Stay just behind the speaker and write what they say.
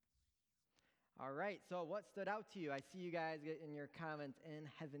All right, so what stood out to you? I see you guys get in your comments, in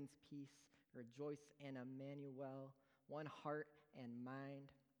heaven's peace, rejoice in Emmanuel, one heart and mind.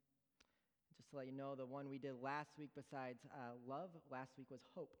 Just to let you know, the one we did last week besides love, last week was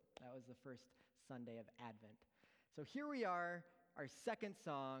hope. That was the first Sunday of Advent. So here we are, our second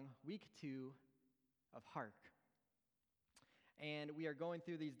song, week 2 of Hark. And we are going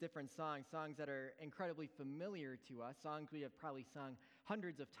through these different songs that are incredibly familiar to us, songs we have probably sung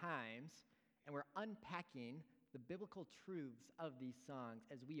hundreds of times, and we're unpacking the biblical truths of these songs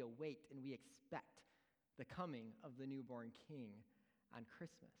as we await and we expect the coming of the newborn King on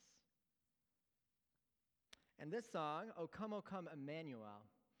Christmas. And this song, O Come, Emmanuel,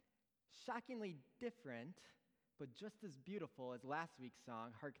 shockingly different, but just as beautiful as last week's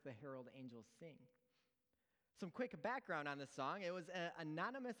song, Hark the Herald Angels Sing. Some quick background on this song. It was an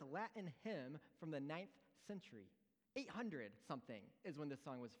anonymous Latin hymn from the 9th century. 800 something is when this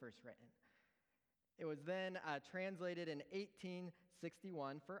song was first written. It was then translated in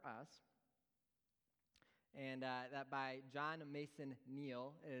 1861 for us. And that by John Mason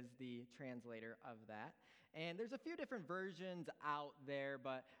Neal is the translator of that. And there's a few different versions out there,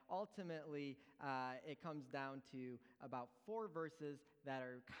 but ultimately it comes down to about 4 verses that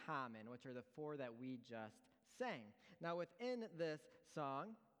are common, which are the 4 that we just sang. Now within this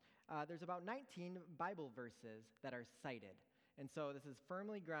song, there's about 19 Bible verses that are cited. And so this is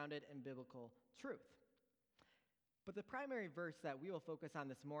firmly grounded in biblical truth. But the primary verse that we will focus on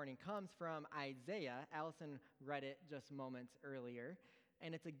this morning comes from Isaiah. Allison read it just moments earlier.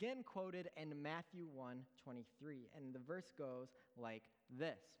 And it's again quoted in Matthew 1:23. And the verse goes like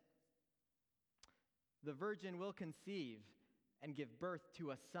this. The virgin will conceive and give birth to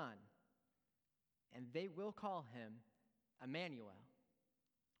a son, and they will call him Emmanuel,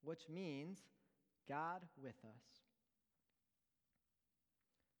 which means God with us.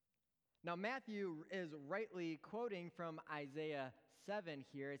 Now, Matthew is rightly quoting from Isaiah 7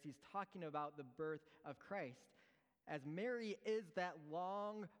 here as he's talking about the birth of Christ, as Mary is that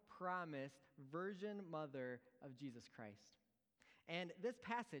long-promised virgin mother of Jesus Christ. And this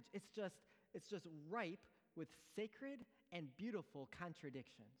passage, it's just ripe with sacred and beautiful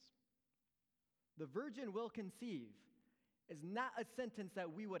contradictions. The virgin will conceive is not a sentence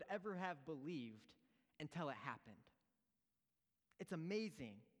that we would ever have believed until it happened. It's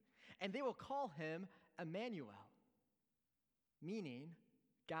amazing. And they will call him Emmanuel, meaning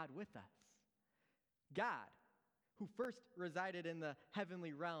God with us. God, who first resided in the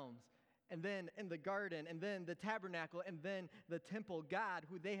heavenly realms, and then in the garden, and then the tabernacle, and then the temple. God,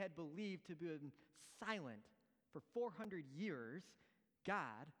 who they had believed to be silent for 400 years.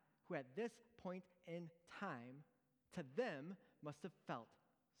 God, who at this point in time, to them must have felt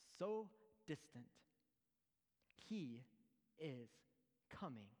so distant. He is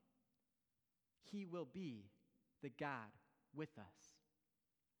coming. He will be the God with us.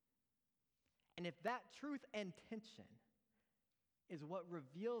 And if that truth and tension is what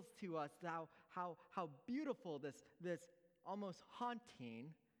reveals to us how beautiful this almost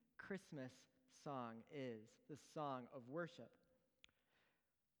haunting Christmas song is, the song of worship.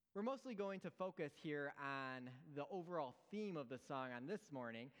 We're mostly going to focus here on the overall theme of the song on this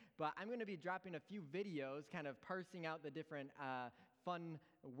morning, but I'm going to be dropping a few videos kind of parsing out the different fun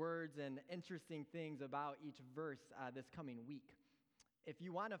words and interesting things about each verse this coming week. If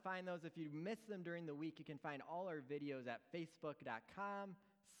you want to find those, if you miss them during the week, you can find all our videos at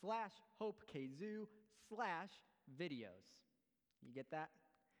facebook.com/hopekzoo/videos. You get that?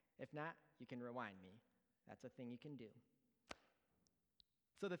 If not, you can rewind me. That's a thing you can do.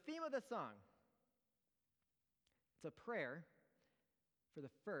 So the theme of the song, it's a prayer for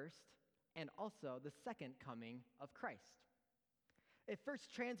the first and also the second coming of Christ. It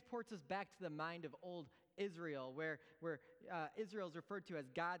first transports us back to the mind of old Israel, where Israel is referred to as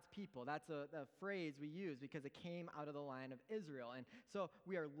God's people. That's a phrase we use because it came out of the line of Israel. And so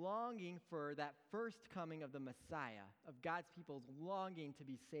we are longing for that first coming of the Messiah, of God's people's longing to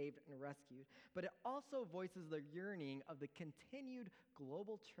be saved and rescued. But it also voices the yearning of the continued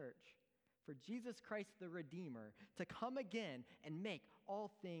global church for Jesus Christ the Redeemer to come again and make all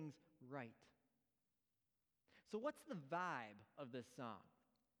things right. So what's the vibe of this song?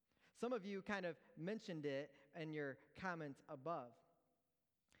 Some of you kind of mentioned it in your comments above.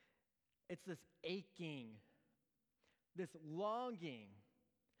 It's this aching, this longing,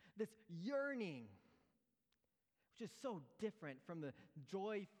 this yearning, which is so different from the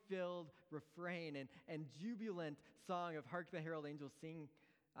joy-filled refrain and jubilant song of Hark the Herald Angels Sing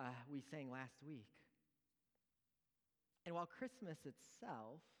we sang last week. And while Christmas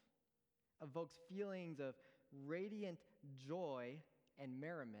itself evokes feelings of radiant joy and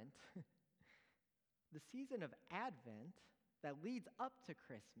merriment, The season of Advent that leads up to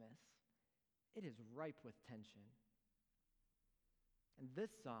Christmas, it is ripe with tension. And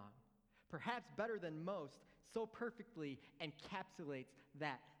this song, perhaps better than most, so perfectly encapsulates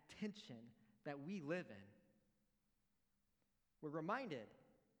that tension that we live in. We're reminded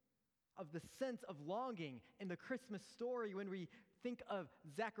of the sense of longing in the Christmas story when we think of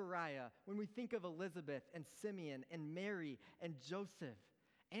Zechariah, when we think of Elizabeth and Simeon and Mary and Joseph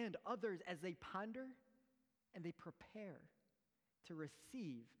and others as they ponder and they prepare to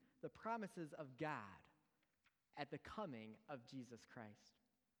receive the promises of God at the coming of Jesus Christ.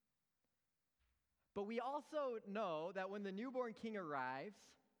 But we also know that when the newborn king arrives,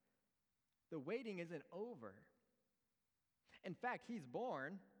 the waiting isn't over. In fact, he's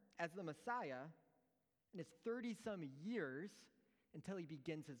born as the Messiah, and it's 30-some years until he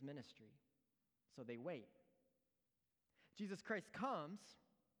begins his ministry. So they wait. Jesus Christ comes.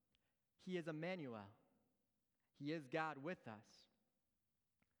 He is Emmanuel. He is God with us.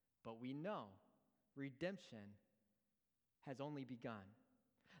 But we know redemption has only begun.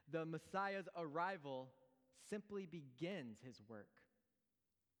 The Messiah's arrival simply begins his work.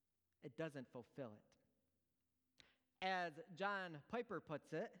 It doesn't fulfill it. As John Piper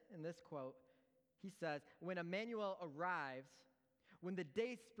puts it in this quote, he says, "When Emmanuel arrives, when the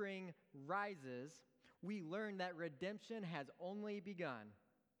day spring rises, we learn that redemption has only begun.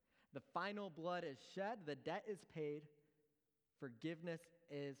 The final blood is shed, the debt is paid, forgiveness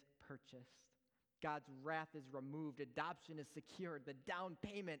is purchased. God's wrath is removed, adoption is secured, the down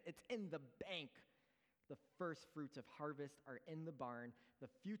payment, it's in the bank. The first fruits of harvest are in the barn, the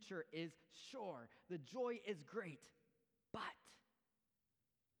future is sure, the joy is great, but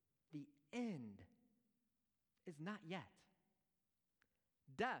the end is not yet.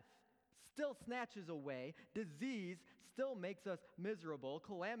 Death still snatches away, disease still makes us miserable,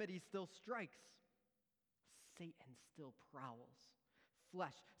 calamity still strikes. Satan still prowls.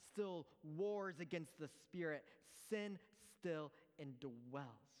 Flesh still wars against the spirit. Sin still indwells.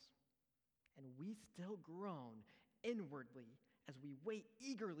 And we still groan inwardly as we wait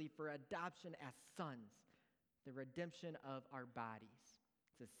eagerly for adoption as sons, the redemption of our bodies,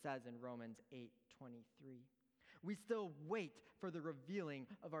 as it says in Romans 8:23. We still wait for the revealing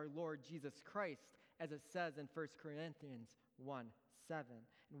of our Lord Jesus Christ, as it says in 1 Corinthians 1:7.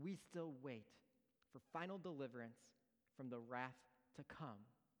 And we still wait for final deliverance from the wrath to come,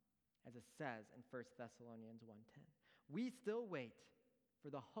 as it says in 1 Thessalonians 1:10. We still wait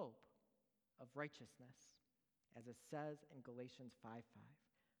for the hope of righteousness, as it says in Galatians 5:5.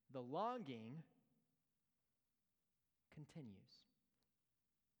 The longing continues.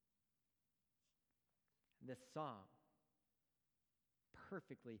 This song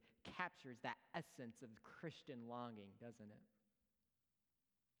perfectly captures that essence of Christian longing, doesn't it?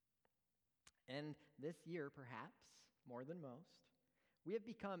 And this year, perhaps, more than most, we have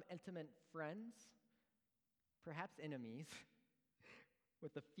become intimate friends, perhaps enemies,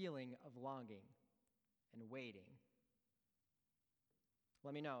 with the feeling of longing and waiting.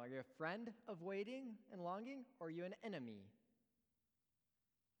 Let me know, are you a friend of waiting and longing, or are you an enemy?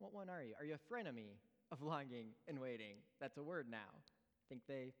 What one are you? Are you a frenemy of longing and waiting? That's a word now. I think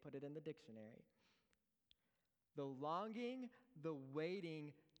they put it in the dictionary. The longing, the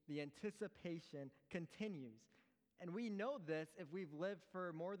waiting, the anticipation continues. And we know this if we've lived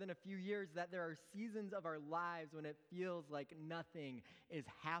for more than a few years, that there are seasons of our lives when it feels like nothing is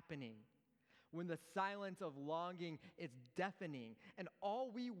happening, when the silence of longing is deafening, and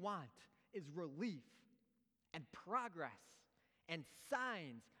all we want is relief and progress and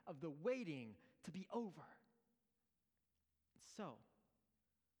signs of the waiting to be over. So,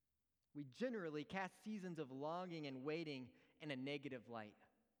 we generally cast seasons of longing and waiting in a negative light.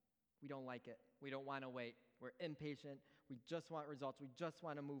 We don't like it. We don't want to wait. We're impatient. We just want results. We just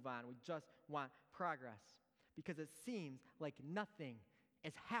want to move on. We just want progress, because it seems like nothing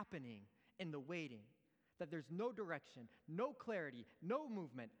is happening in the waiting, that there's no direction, no clarity, no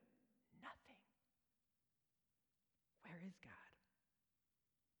movement, nothing. Where is God?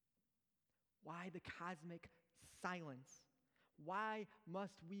 Why the cosmic silence? Why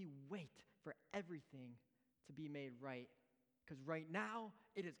must we wait for everything to be made right? Because right now,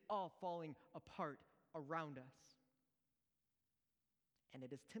 it is all falling apart around us. And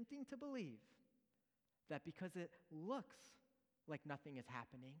it is tempting to believe that because it looks like nothing is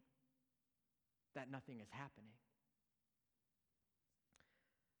happening, that nothing is happening.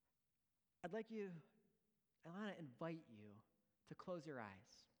 I want to invite you to close your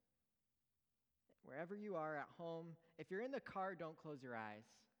eyes. Wherever you are at home, if you're in the car, don't close your eyes.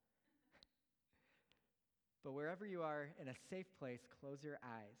 But wherever you are in a safe place, close your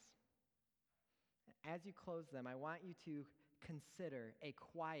eyes. as you close them, I want you to consider a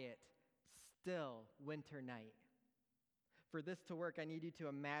quiet, still winter night. For this to work, I need you to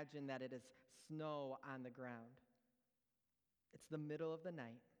imagine that it is snow on the ground. It's the middle of the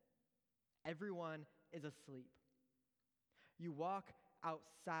night. Everyone is asleep. You walk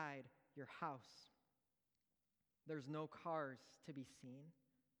outside your house. There's no cars to be seen.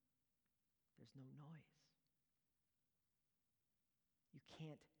 There's no noise. You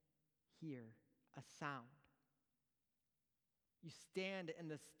can't hear a sound. You stand in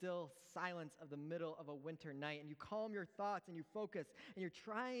the still silence of the middle of a winter night, and you calm your thoughts and you focus, and you're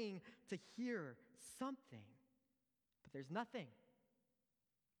trying to hear something, but there's nothing.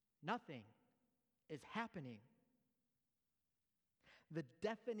 Nothing is happening. The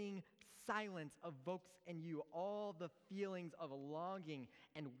deafening silence evokes in you all the feelings of longing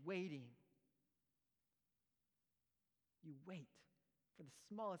and waiting. You wait for the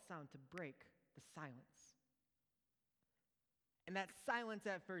smallest sound to break the silence. And that silence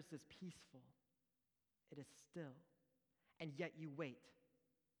at first is peaceful. It is still. And yet you wait.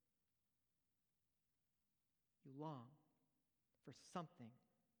 You long for something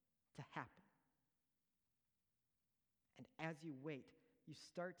to happen. And as you wait, you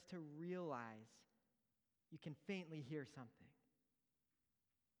start to realize you can faintly hear something.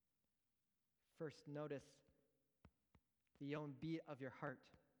 First, notice the own beat of your heart.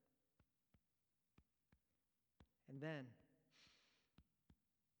 And then,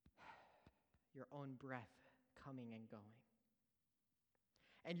 your own breath coming and going.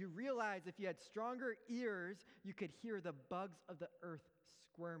 And you realize if you had stronger ears, you could hear the bugs of the earth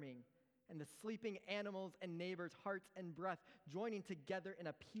squirming and the sleeping animals and neighbors' hearts and breath joining together in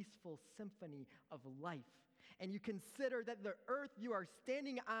a peaceful symphony of life. And you consider that the earth you are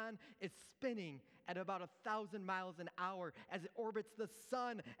standing on is spinning at about 1,000 miles an hour as it orbits the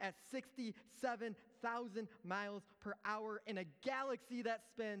sun at 67,000 miles per hour in a galaxy that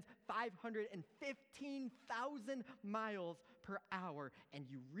spins 515,000 miles per hour. And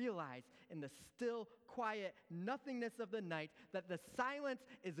you realize in the still, quiet nothingness of the night that the silence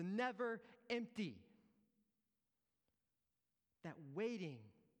is never empty. That waiting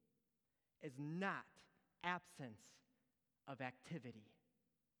is not absence of activity.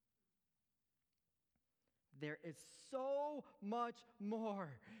 There is so much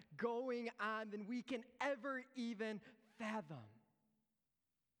more going on than we can ever even fathom.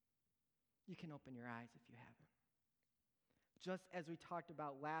 You can open your eyes if you haven't. Just as we talked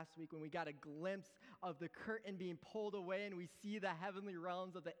about last week when we got a glimpse of the curtain being pulled away and we see the heavenly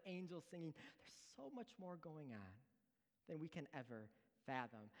realms of the angels singing, there's so much more going on than we can ever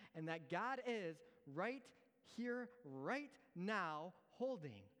fathom. And that God is right here, right now,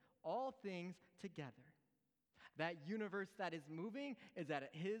 holding all things together. That universe that is moving is at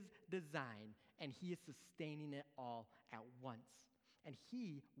His design, and He is sustaining it all at once. And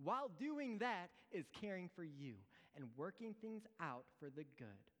He, while doing that, is caring for you and working things out for the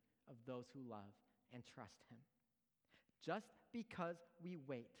good of those who love and trust Him. Just because we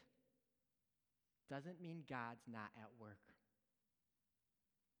wait doesn't mean God's not at work.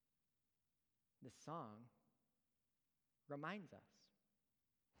 The song reminds us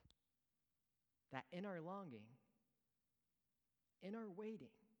that in our longing, in our waiting,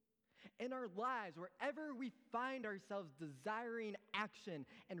 in our lives, wherever we find ourselves desiring action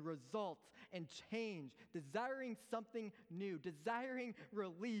and results and change, desiring something new, desiring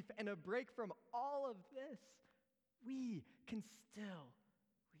relief and a break from all of this, we can still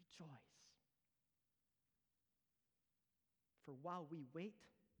rejoice. For while we wait,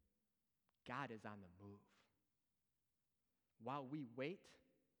 God is on the move. While we wait,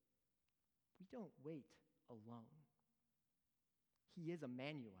 we don't wait alone. He is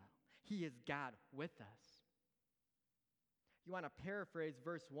Emmanuel. He is God with us. You want to paraphrase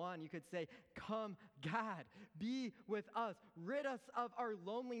verse 1, you could say, "Come, God, be with us. Rid us of our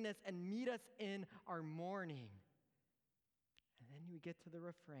loneliness and meet us in our mourning." And then we get to the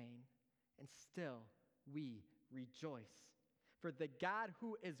refrain, "And still we rejoice. For the God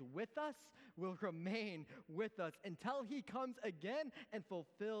who is with us will remain with us until He comes again and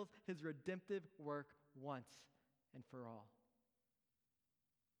fulfills His redemptive work once and for all."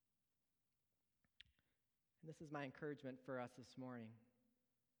 And this is my encouragement for us this morning.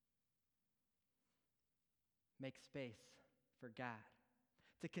 Make space for God.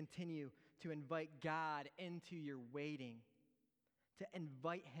 To continue to invite God into your waiting. To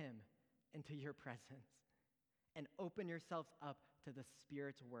invite Him into your presence. And open yourselves up to the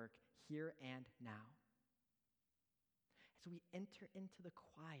Spirit's work here and now. As we enter into the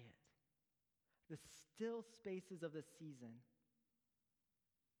quiet, the still spaces of the season,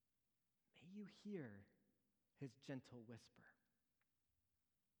 may you hear his gentle whisper?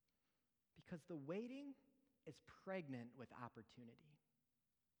 Because the waiting is pregnant with opportunity.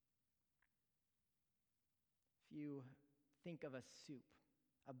 If you think of a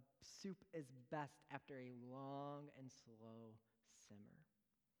soup is best after a long and slow simmer.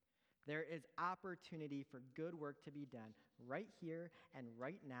 There is opportunity for good work to be done right here and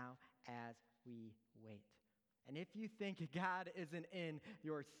right now as we wait. And if you think God isn't in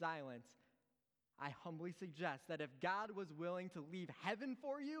your silence, I humbly suggest that if God was willing to leave heaven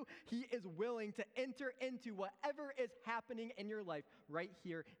for you, he is willing to enter into whatever is happening in your life right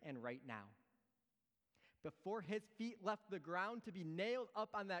here and right now. Before his feet left the ground to be nailed up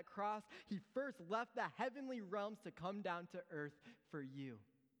on that cross, he first left the heavenly realms to come down to earth for you.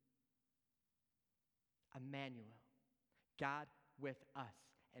 Emmanuel, God with us.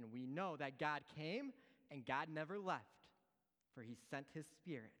 And we know that God came and God never left, for he sent his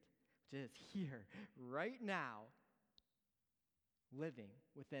Spirit, which is here right now, living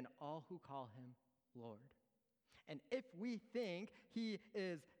within all who call him Lord. And if we think he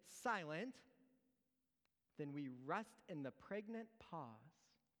is silent, then we rest in the pregnant pause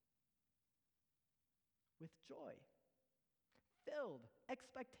with joy, filled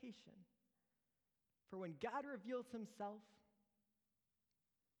expectation. For when God reveals himself,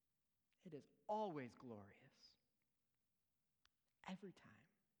 it is always glorious. Every time.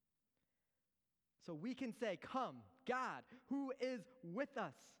 So we can say, "Come, God, who is with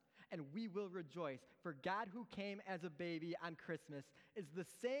us," and we will rejoice. For God who came as a baby on Christmas is the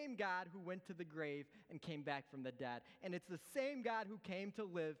same God who went to the grave and came back from the dead. And it's the same God who came to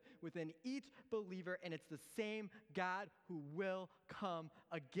live within each believer, and it's the same God who will come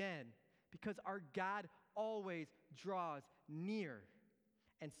again. Because our God always draws near.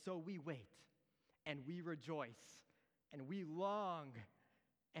 And so we wait, and we rejoice, and we long,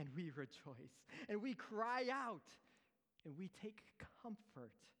 and we rejoice, and we cry out, and we take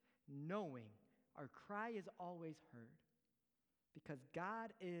comfort knowing our cry is always heard, because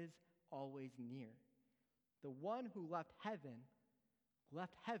God is always near. The one who left heaven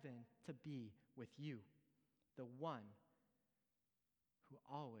to be with you, the one who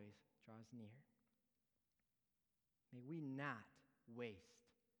always draws near. May we not waste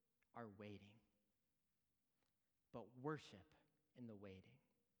our waiting, but worship in the waiting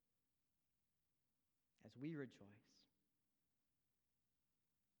as we rejoice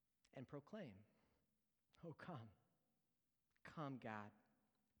and proclaim, "Oh, come, come, God,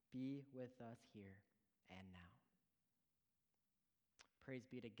 be with us here and now." Praise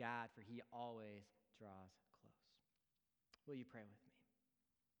be to God, for he always draws close. Will you pray with me?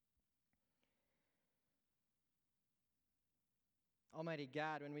 Almighty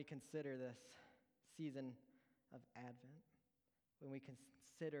God, when we consider this season of Advent, when we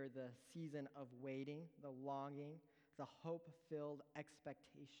consider the season of waiting, the longing, the hope-filled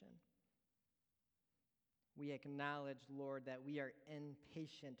expectation, we acknowledge, Lord, that we are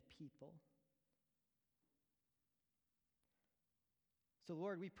impatient people. So,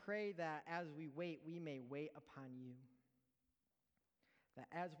 Lord, we pray that as we wait, we may wait upon you. That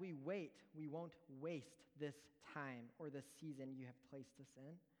as we wait, we won't waste this time or this season you have placed us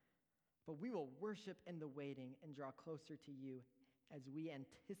in, but we will worship in the waiting and draw closer to you as we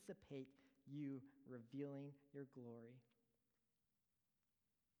anticipate you revealing your glory.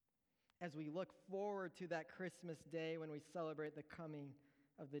 As we look forward to that Christmas day when we celebrate the coming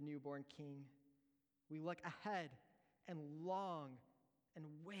of the newborn King, we look ahead and long and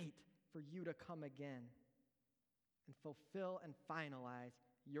wait for you to come again and fulfill and finalize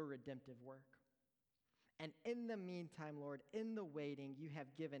your redemptive work. And in the meantime, Lord, in the waiting, you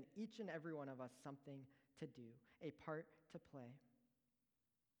have given each and every one of us something to do, a part to play.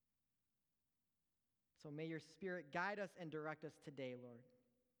 So may your Spirit guide us and direct us today, Lord,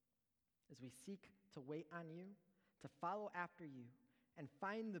 as we seek to wait on you, to follow after you, and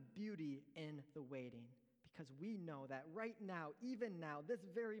find the beauty in the waiting, because we know that right now, even now, this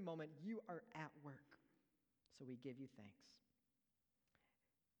very moment, you are at work. So we give you thanks.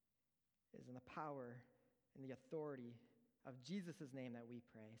 It is in the power and the authority of Jesus' name that we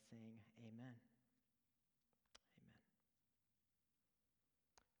pray, saying amen. Amen.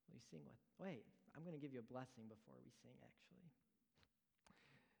 Will you sing with? Wait, I'm going to give you a blessing before we sing, actually.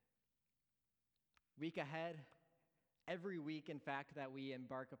 Week ahead, every week, in fact, that we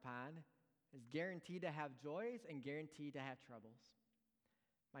embark upon is guaranteed to have joys and guaranteed to have troubles.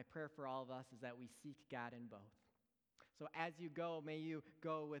 My prayer for all of us is that we seek God in both. So as you go, may you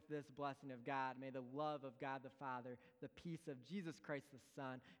go with this blessing of God. May the love of God the Father, the peace of Jesus Christ the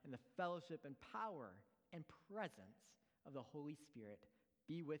Son, and the fellowship and power and presence of the Holy Spirit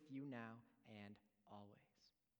be with you now and